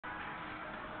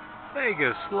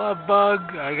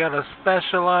VegasLoveBug. I got a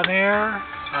special on here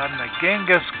on the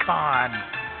Genghis Khan.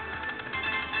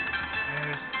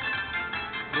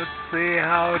 Let's see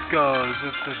how it goes.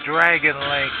 It's a Dragon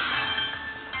Link.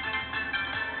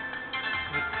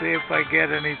 Let's see if I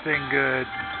get anything good.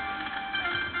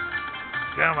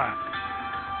 Come on.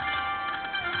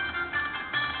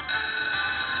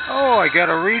 Oh, I got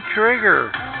a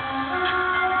re-trigger.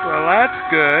 Well,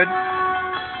 that's good.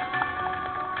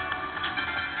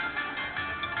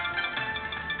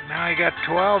 Now I got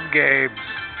 12 games.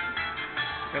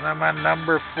 And I'm on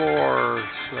number 4,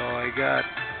 so I got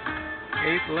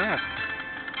 8 left.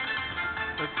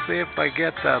 Let's see if I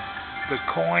get the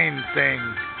coin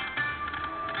thing.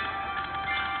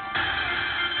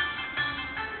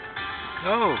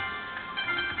 Oh.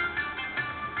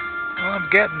 Well, I'm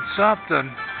getting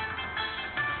something.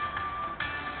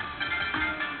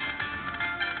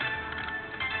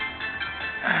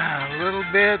 A little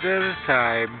bit at a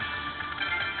time.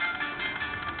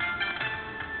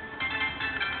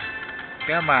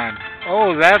 Come on.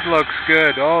 Oh, that looks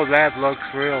good. Oh, that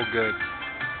looks real good.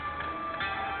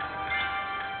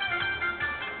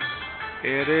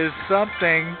 It is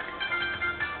something.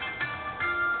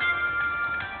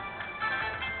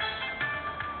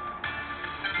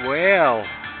 Well,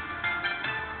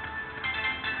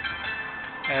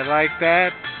 I like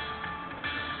that.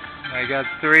 I got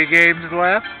 3 games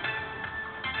left.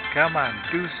 Come on,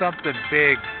 do something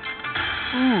big.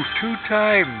 Ooh, 2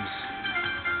 times.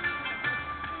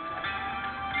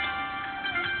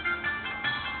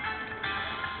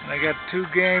 I got 2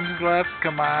 games left.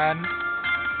 Come on.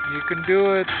 You can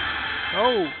do it.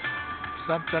 Oh,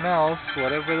 something else,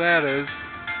 whatever that is.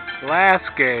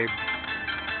 Last game.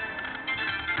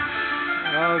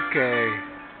 Okay.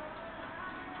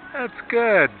 That's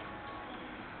good.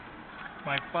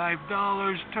 My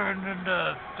 $5 turned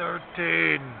into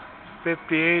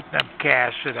 $13.58 and I'm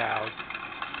cashing out.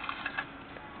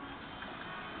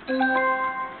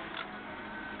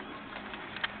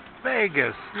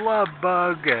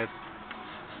 VegasLoveBug at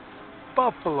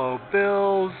Buffalo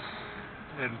Bills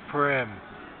and Prim.